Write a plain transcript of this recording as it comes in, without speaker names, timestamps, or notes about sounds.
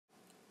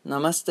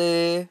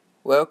Namaste!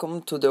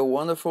 Welcome to the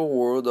wonderful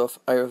world of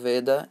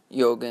Ayurveda,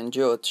 Yoga and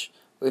Jyotish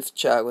with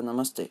Thiago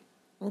Namaste.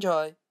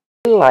 Enjoy!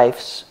 In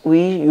lives,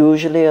 we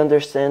usually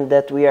understand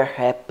that we are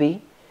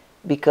happy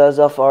because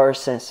of our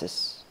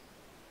senses.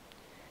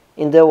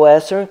 In the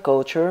Western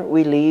culture,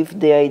 we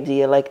live the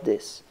idea like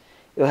this.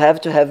 You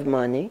have to have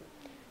money,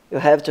 you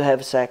have to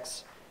have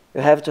sex, you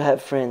have to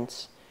have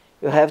friends,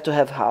 you have to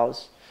have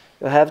house,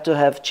 you have to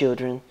have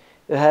children,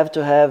 you have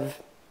to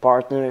have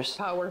partners,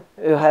 Power.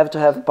 you have to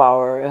have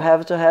power, you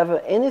have to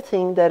have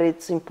anything that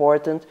it's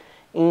important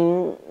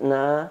in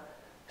a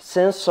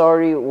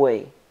sensory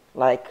way.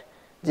 Like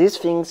these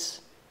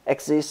things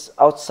exist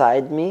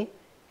outside me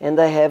and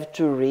I have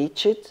to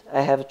reach it,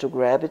 I have to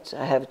grab it,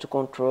 I have to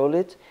control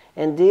it,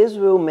 and this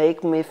will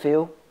make me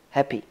feel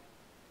happy.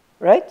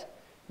 Right?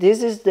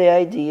 This is the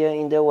idea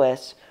in the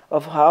West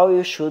of how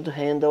you should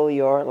handle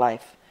your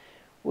life.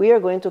 We are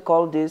going to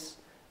call this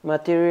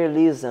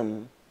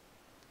materialism.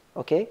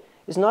 Okay?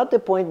 It's not the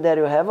point that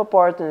you have a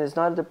partner, it's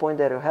not the point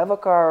that you have a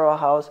car or a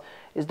house,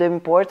 it's the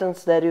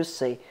importance that you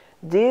say,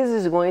 this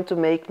is going to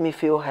make me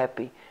feel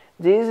happy.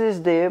 This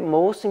is the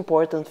most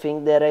important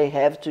thing that I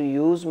have to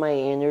use my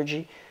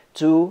energy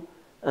to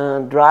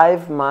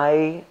drive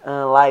my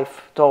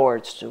life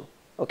towards to.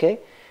 Okay?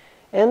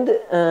 And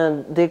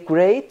the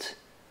great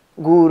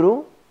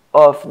guru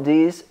of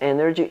this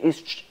energy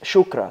is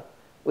Shukra.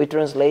 We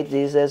translate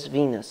this as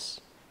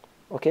Venus.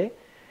 Okay?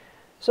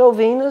 So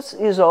Venus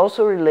is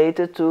also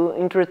related to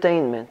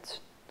entertainment.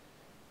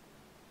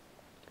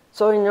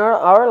 So in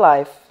our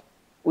life,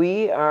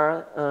 we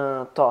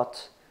are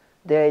taught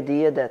the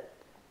idea that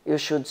you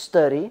should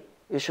study,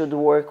 you should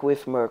work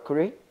with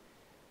Mercury,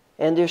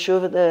 and you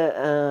should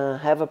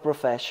have a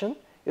profession,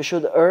 you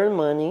should earn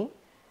money,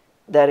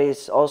 that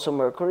is also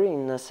Mercury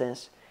in a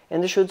sense,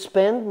 and you should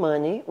spend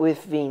money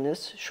with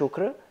Venus,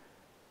 Shukra,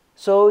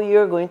 so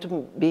you're going to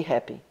be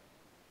happy.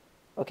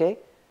 Okay?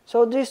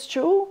 So these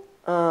two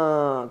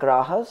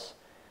grahas,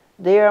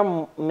 they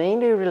are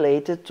mainly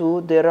related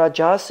to the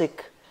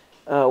Rajasic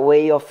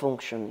way of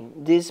functioning.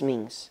 This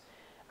means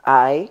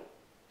I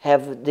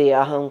have the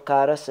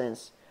Ahankara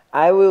sense.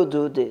 I will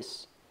do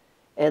this,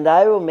 and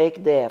I will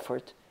make the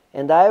effort,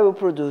 and I will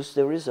produce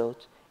the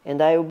result, and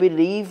I will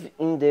believe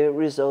in the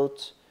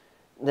result,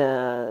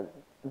 the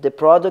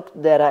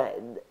product that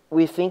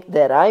we think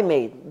that I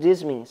made.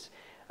 This means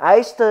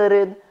I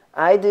studied,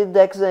 I did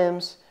the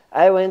exams,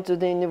 I went to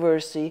the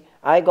university,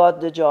 I got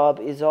the job.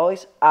 It's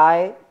always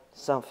I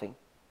something,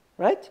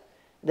 right?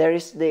 There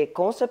is the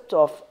concept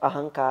of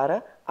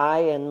Ahankara,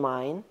 I and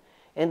mine,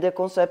 and the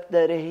concept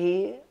that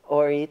he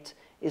or it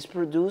is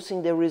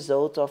producing the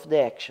result of the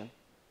action.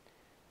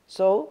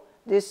 So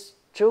these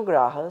two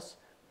grahas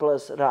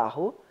plus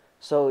Rahu,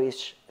 so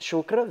it's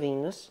Shukra,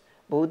 Venus,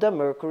 Buddha,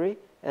 Mercury,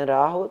 and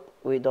Rahu,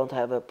 we don't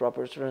have a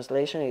proper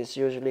translation, it's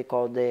usually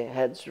called the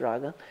head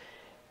dragon,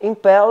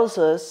 impels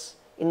us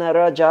in a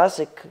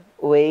Rajasic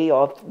way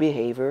of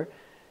behavior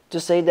to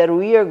say that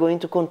we are going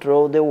to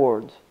control the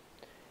world.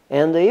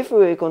 And if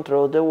we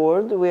control the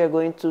world, we are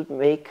going to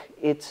make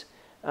it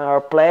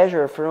our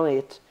pleasure from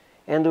it,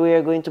 and we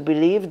are going to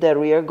believe that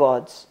we are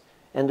gods,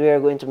 and we are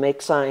going to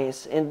make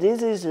science. And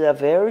this is a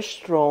very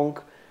strong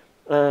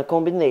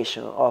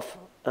combination of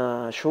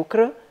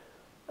Shukra,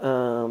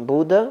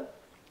 Buddha,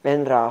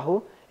 and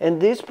Rahu,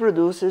 and this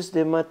produces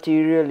the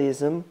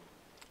materialism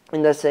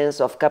in the sense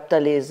of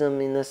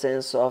capitalism, in the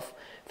sense of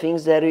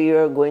things that you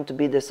are going to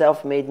be the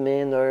self-made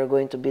man, or you're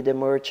going to be the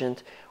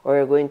merchant, or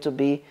you're going to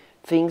be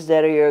things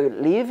that you're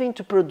living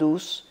to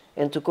produce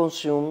and to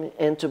consume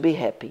and to be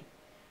happy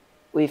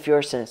with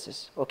your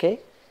senses, okay?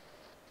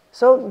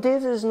 So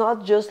this is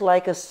not just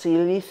like a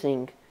silly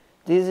thing.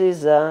 This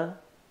is a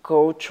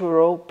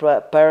cultural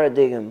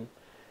paradigm.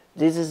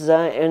 This is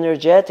an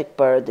energetic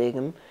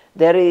paradigm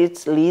that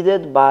is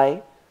led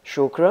by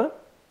Shukra,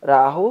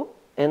 Rahu,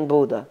 and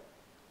Buddha,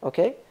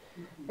 okay?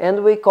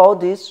 And we call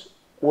this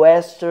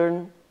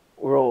Western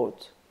road.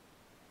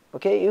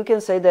 Okay, you can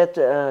say that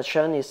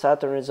Shani,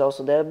 Saturn is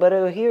also there, but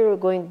here we're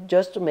going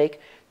just to make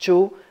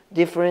two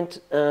different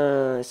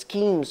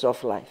schemes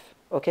of life.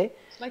 Okay?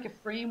 It's like a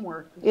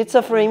framework. It's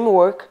a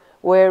framework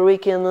where we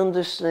can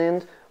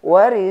understand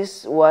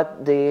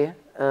what the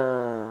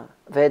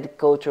Vedic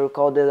culture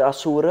called the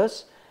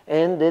asuras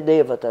and the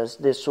devatas,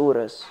 the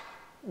suras.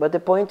 But the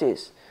point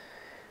is,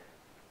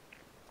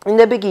 in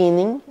the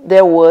beginning,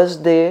 there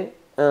was the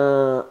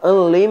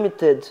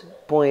unlimited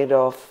point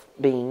of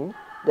being,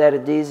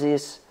 that this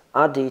is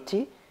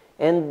Aditi,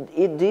 and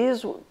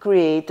this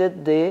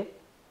created the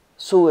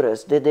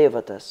suras, the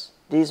devatas.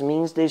 This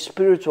means the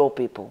spiritual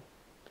people.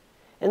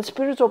 And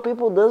spiritual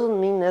people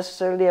doesn't mean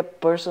necessarily a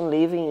person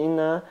living in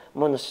a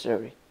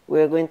monastery.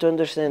 We are going to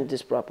understand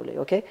this properly,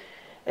 okay?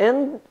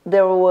 And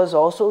there was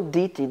also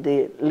Diti,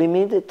 the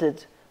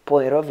limited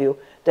point of view,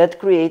 that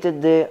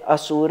created the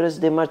asuras,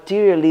 the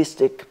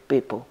materialistic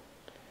people.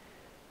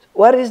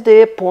 What is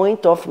the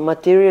point of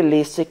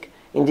materialistic,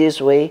 in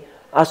this way,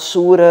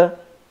 asura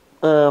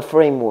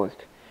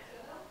framework?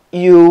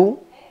 You,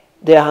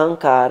 the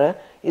Ahankara,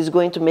 is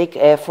going to make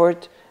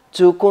effort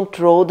to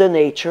control the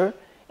nature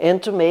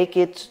and to make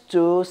it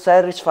to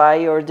satisfy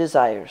your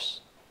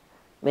desires.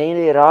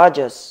 Mainly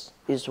Rajas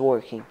is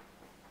working.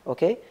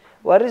 Okay?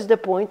 What is the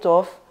point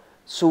of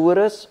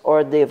suras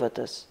or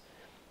devatas?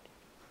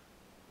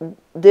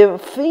 The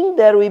thing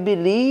that we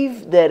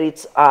believe that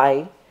it's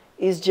I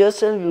is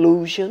just an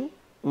illusion,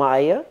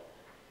 Maya.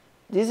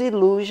 This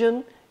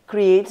illusion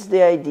creates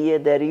the idea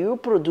that you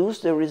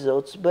produce the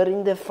results, but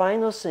in the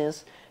final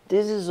sense,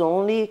 this is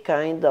only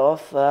kind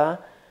of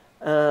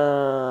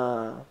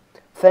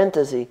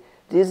fantasy.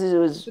 This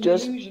is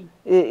just delusion.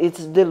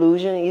 It's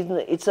delusion.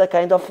 It's a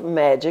kind of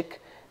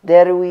magic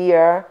that we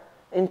are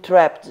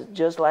entrapped,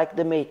 just like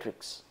the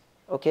Matrix.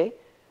 Okay,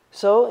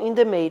 so in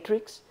the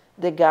Matrix,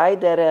 the guy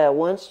that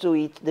wants to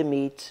eat the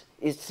meat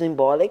is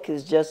symbolic.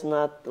 It's just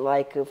not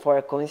like for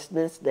a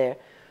coincidence there.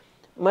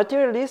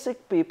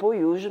 Materialistic people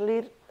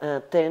usually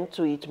tend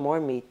to eat more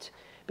meat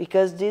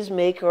because this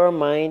makes our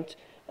mind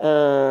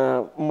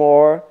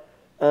more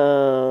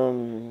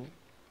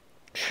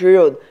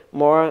shrewd,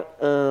 more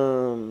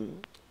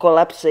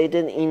collapsed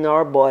in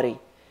our body.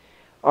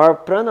 Our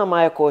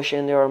pranamaya kosha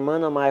and our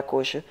manamaya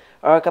kosha,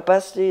 our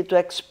capacity to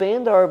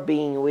expand our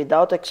being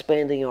without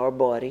expanding our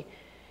body,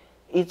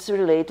 it's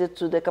related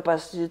to the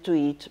capacity to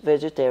eat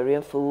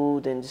vegetarian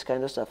food and this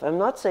kind of stuff. I'm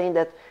not saying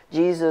that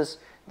Jesus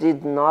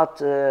did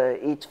not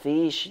eat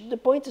fish. The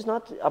point is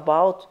not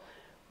about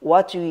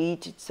what you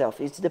eat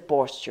itself, it's the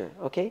posture,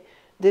 okay?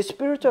 The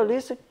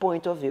spiritualistic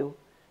point of view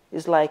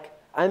is like,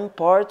 I'm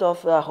part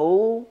of a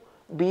whole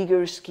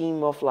bigger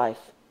scheme of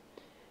life.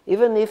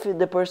 Even if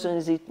the person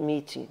is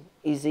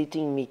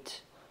eating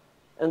meat.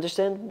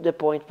 Understand the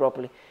point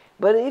properly.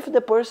 But if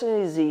the person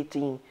is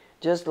eating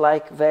just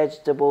like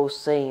vegetables,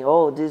 saying,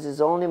 oh, this is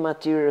only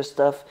material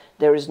stuff,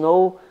 there is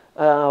no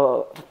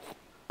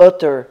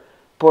utter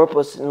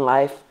purpose in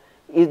life,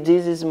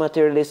 this is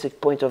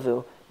materialistic point of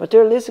view.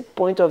 Materialistic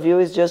point of view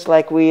is just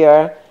like we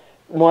are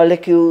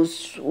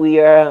molecules, we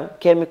are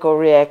chemical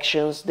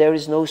reactions, there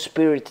is no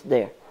spirit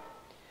there.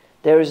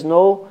 There is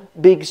no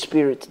big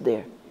spirit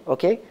there,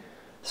 okay?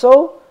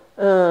 So,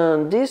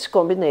 this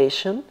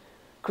combination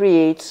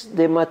creates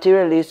the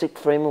materialistic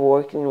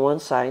framework in one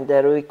side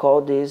that we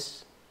call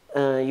this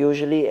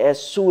usually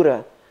as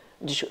sura.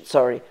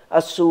 Sorry,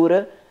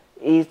 asura,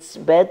 it's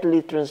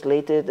badly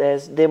translated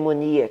as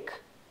demoniac,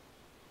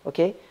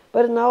 okay?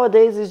 But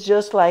nowadays it's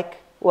just like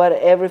what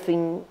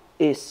everything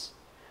is,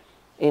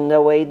 in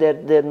the way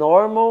that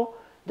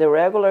the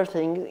regular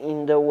thing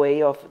in the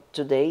way of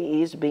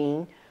today is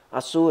being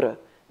asura,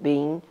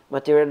 being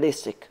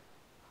materialistic,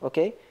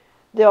 okay?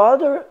 The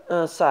other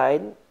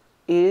side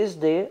is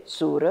the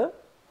sura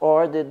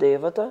or the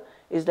devata,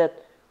 is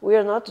that we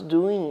are not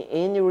doing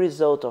any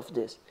result of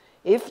this.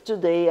 If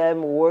today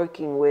I'm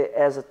working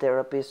as a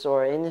therapist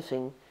or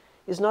anything,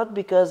 it's not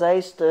because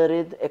I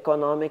studied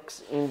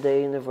economics in the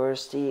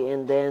university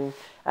and then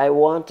I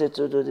wanted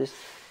to do this.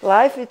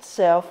 Life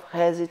itself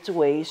has its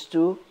ways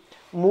to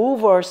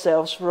move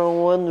ourselves from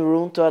one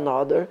room to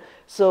another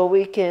so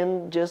we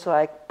can just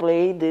like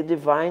play the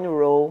divine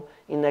role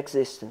in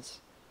existence.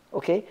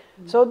 Okay?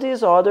 So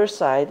this other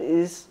side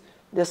is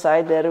the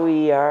side that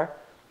we are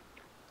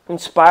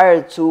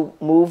inspired to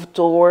move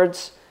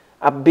towards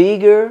a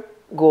bigger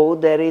goal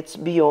that it's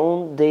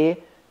beyond the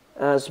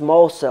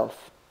small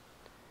self.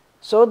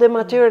 So the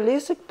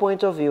materialistic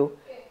point of view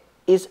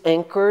is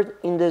anchored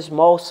in the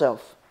small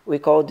self. We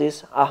call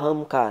this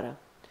ahamkara.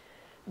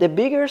 The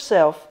bigger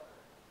self,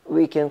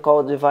 we can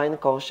call divine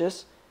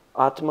conscious,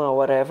 atma,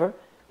 whatever,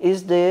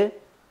 is the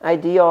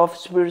idea of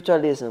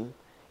spiritualism.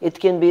 It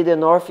can be the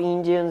North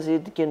Indians,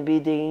 it can be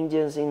the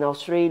Indians in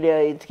Australia,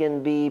 it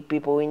can be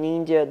people in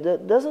India,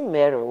 doesn't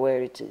matter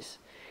where it is.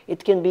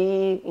 It can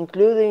be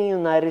including the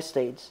United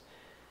States.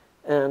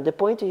 And the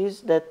point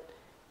is that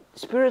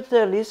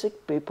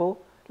spiritualistic people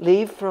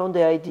live from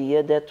the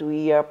idea that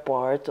we are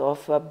part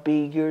of a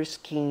bigger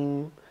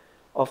scheme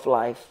of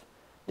life.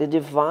 The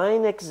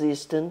divine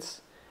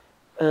existence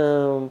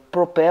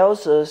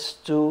propels us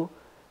to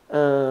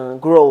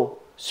grow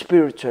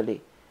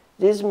spiritually.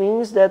 This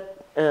means that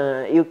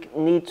you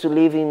need to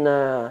live in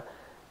a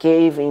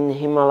cave in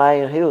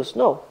Himalayan hills.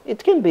 No,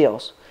 it can be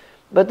also.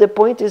 But the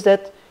point is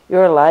that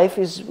your life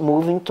is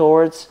moving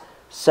towards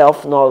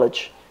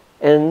self-knowledge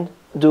and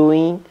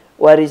doing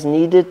what is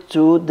needed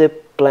to the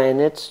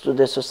planet, to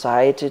the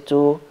society,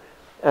 to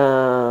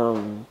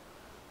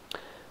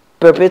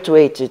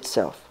perpetuate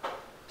itself.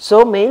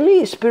 So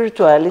mainly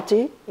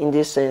spirituality, in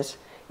this sense,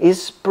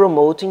 is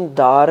promoting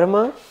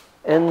dharma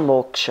and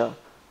moksha.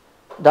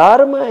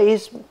 Dharma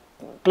is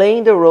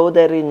playing the role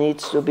that it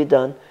needs to be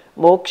done.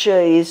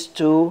 Moksha is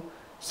to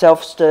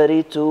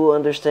self-study, to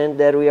understand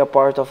that we are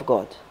part of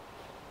God.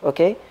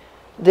 Okay?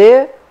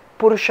 The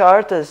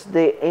purusharthas,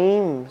 the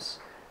aims,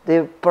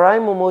 the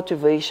primal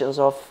motivations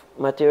of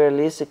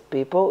materialistic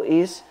people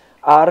is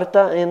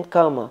artha and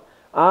kama.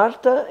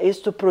 Artha is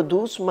to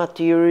produce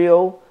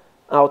material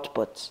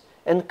outputs,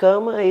 and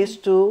kama is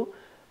to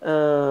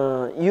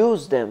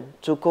use them,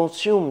 to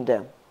consume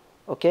them.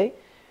 Okay?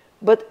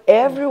 But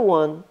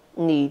everyone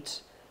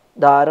needs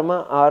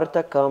dharma,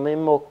 artha, kama,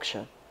 and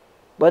moksha.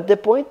 But the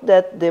point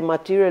that the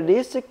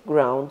materialistic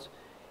ground,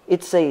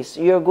 it says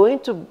you're going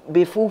to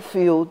be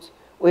fulfilled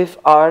with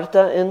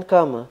artha and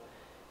kama.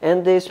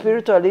 And the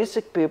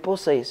spiritualistic people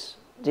says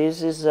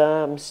this is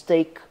a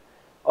mistake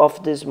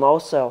of the small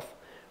self.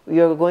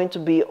 We are going to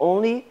be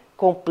only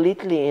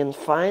completely and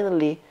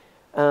finally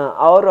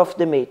out of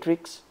the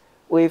matrix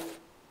with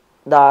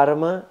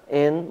dharma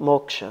and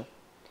moksha.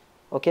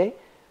 Okay?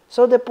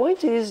 So the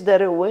point is that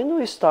when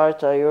we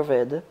start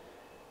Ayurveda,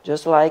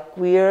 just like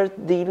we are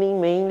dealing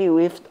mainly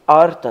with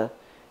artha,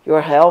 your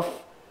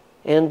health,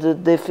 and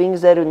the things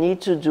that you need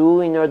to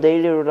do in your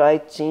daily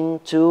routine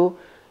to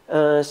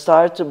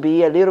start to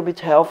be a little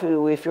bit healthy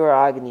with your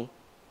Agni.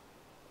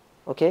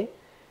 Okay?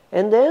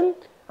 And then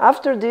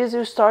after this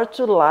you start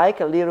to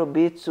like a little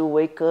bit to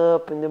wake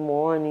up in the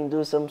morning,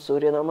 do some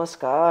Surya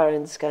Namaskar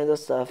and this kind of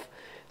stuff.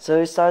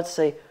 So you start to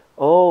say,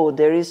 oh,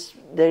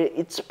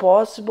 it's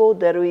possible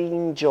that we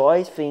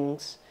enjoy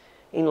things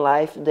in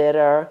life that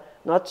are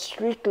not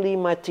strictly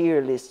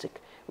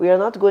materialistic. We are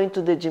not going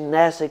to the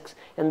gymnastics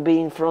and be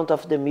in front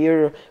of the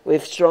mirror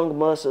with strong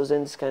muscles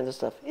and this kind of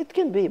stuff. It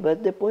can be,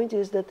 but the point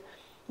is that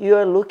you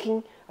are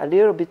looking a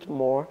little bit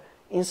more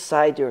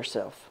inside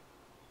yourself.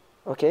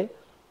 Okay?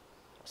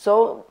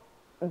 So,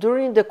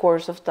 during the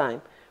course of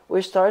time,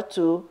 we start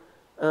to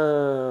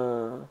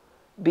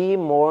be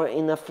more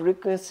in a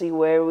frequency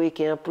where we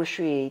can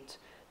appreciate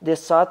the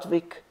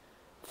sattvic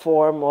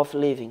form of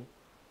living.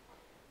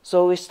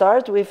 So we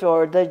start with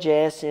our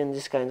digestion and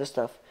this kind of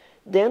stuff.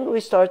 Then we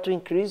start to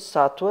increase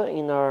sattva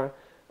in our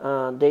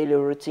daily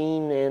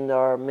routine and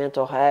our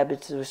mental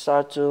habits. We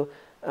start to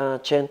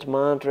chant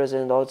mantras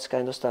and all this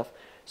kind of stuff.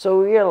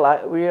 So we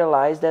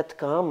realize that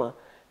kama,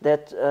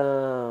 that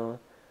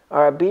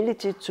our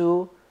ability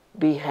to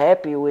be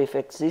happy with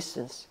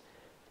existence,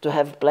 to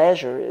have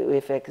pleasure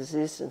with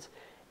existence,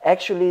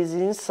 actually is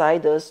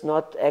inside us,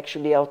 not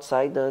actually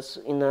outside us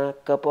in a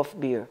cup of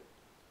beer.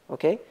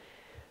 Okay?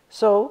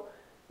 So,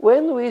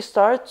 when we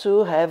start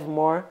to have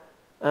more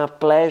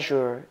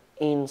pleasure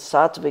in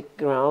sattvic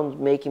ground,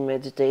 making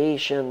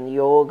meditation,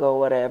 yoga, or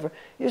whatever,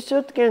 you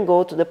still can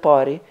go to the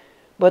party,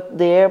 but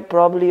there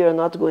probably you're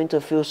not going to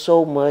feel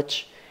so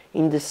much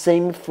in the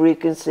same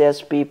frequency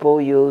as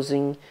people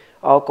using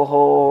alcohol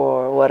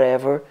or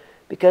whatever,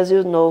 because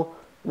you know,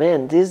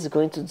 man, this is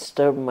going to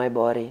disturb my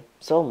body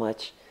so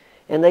much.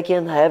 And I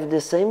can have the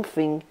same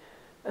thing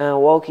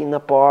walking in a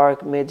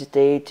park,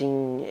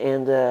 meditating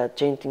and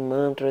chanting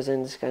mantras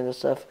and this kind of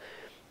stuff.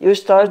 You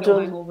start to...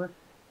 hangover.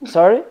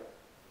 Sorry?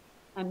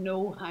 And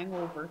no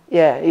hangover.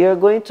 Yeah, you're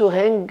going to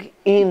hang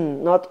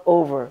in, not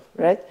over,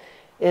 right?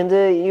 And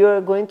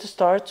you're going to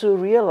start to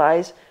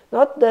realize,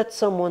 not that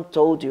someone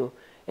told you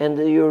and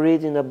you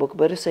read in a book,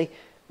 but you say,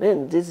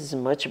 man, this is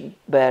much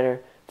better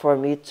for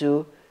me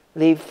to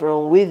live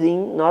from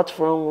within, not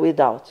from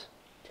without.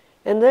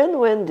 And then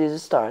when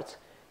this starts,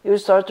 you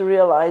start to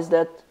realize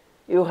that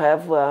you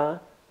have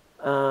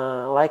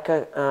like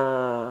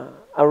a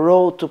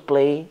role to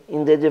play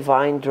in the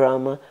divine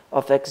drama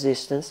of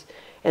existence.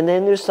 And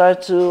then you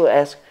start to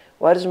ask,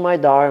 what is my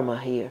dharma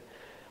here?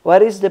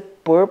 What is the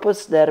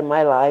purpose that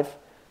my life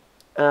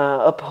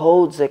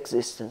upholds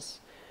existence?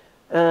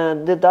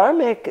 The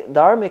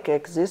dharmic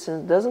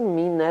existence doesn't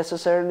mean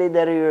necessarily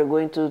that you're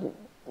going to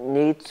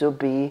need to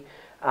be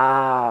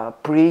a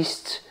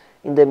priest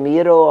in the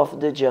middle of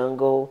the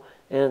jungle,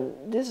 and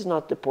this is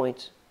not the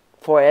point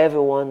for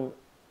everyone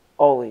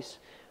always.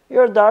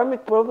 Your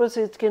dharmic purpose,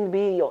 it can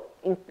be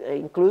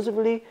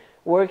inclusively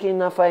working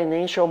in a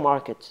financial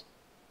market.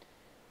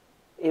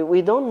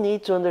 We don't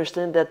need to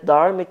understand that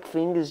dharmic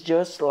thing is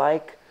just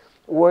like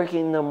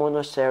working in a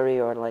monastery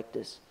or like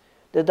this.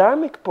 The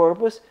dharmic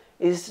purpose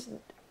is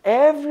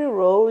every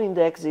role in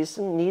the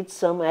existence needs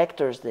some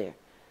actors there.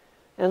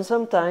 And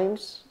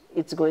sometimes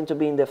it's going to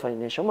be in the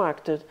financial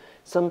market,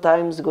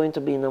 sometimes it's going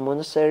to be in a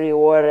monastery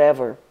or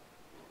wherever.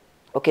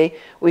 Okay?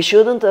 We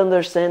shouldn't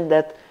understand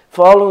that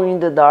following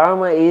the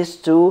Dharma is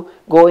to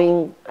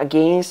going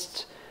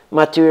against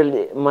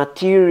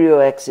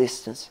material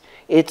existence.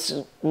 It's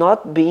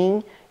not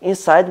being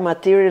inside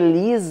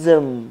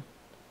materialism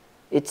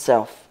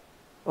itself.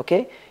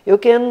 Okay? You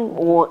can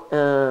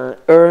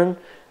earn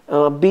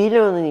 $1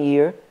 billion a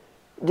year.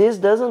 This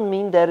doesn't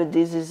mean that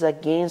this is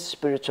against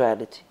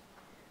spirituality.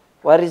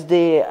 What is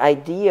the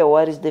idea,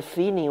 what is the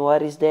feeling,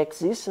 what is the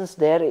existence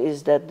there,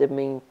 is that the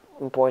main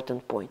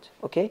important point.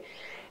 Okay?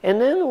 And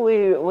then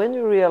when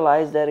you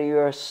realize that you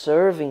are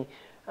serving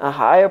a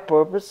higher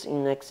purpose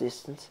in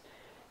existence,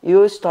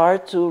 you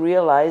start to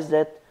realize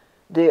that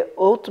the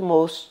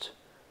utmost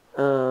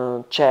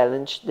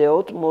challenge, the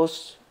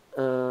utmost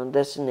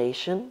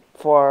destination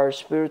for our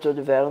spiritual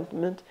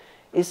development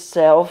is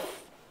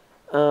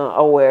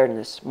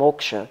self-awareness,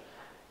 moksha.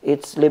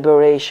 It's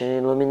liberation,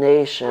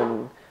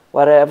 illumination,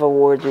 whatever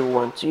word you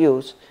want to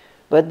use.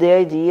 But the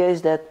idea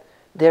is that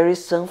there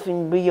is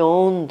something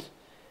beyond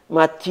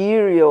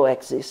material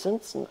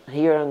existence.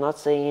 Here I'm not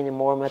saying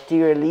anymore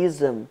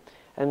materialism.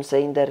 I'm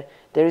saying that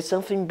there is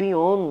something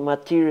beyond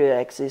material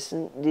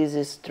existence. This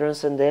is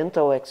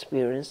transcendental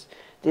experience.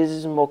 This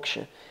is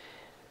moksha.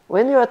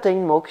 When you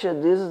attain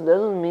moksha, this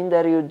doesn't mean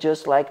that you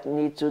just like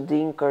need to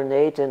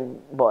deincarnate and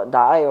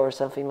die or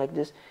something like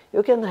this.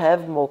 You can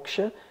have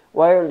moksha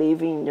while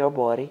living in your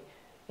body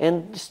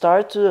and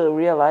start to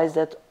realize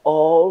that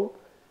all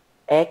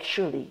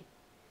actually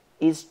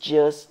is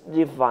just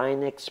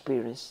divine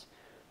experience.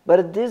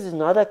 But this is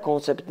not a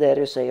concept that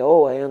you say,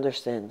 oh, I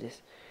understand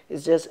this.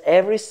 It's just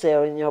every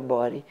cell in your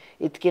body.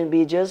 It can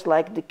be just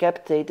like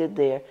decapitated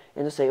there,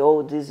 and you say,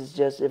 oh, this is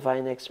just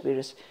divine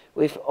experience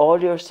with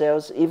all your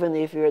cells, even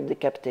if you're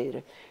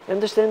decapitated. You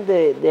understand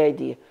the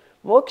idea?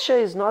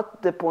 Moksha is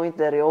not the point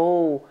that,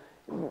 oh,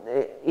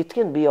 it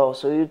can be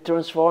also. You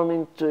transform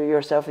into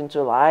yourself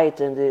into light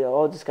and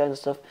all this kind of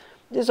stuff.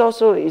 This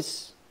also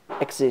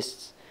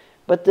exists.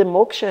 But the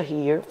moksha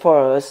here,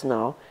 for us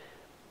now,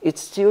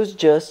 it's still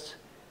just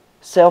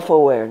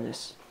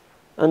self-awareness.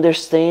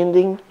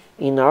 Understanding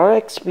in our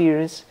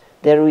experience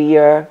that we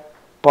are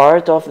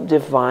part of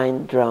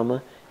divine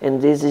drama,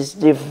 and this is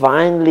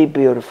divinely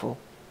beautiful.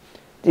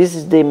 This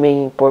is the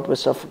main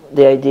purpose of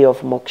the idea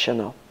of moksha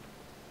now.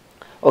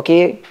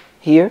 Okay,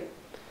 here?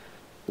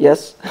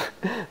 Yes?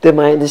 The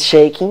mind is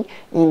shaking.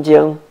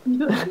 Indian.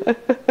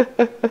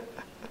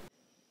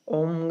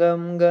 Om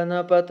Gam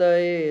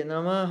Ganapataye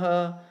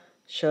Namaha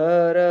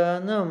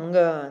Sharanam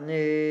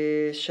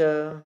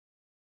Ganesha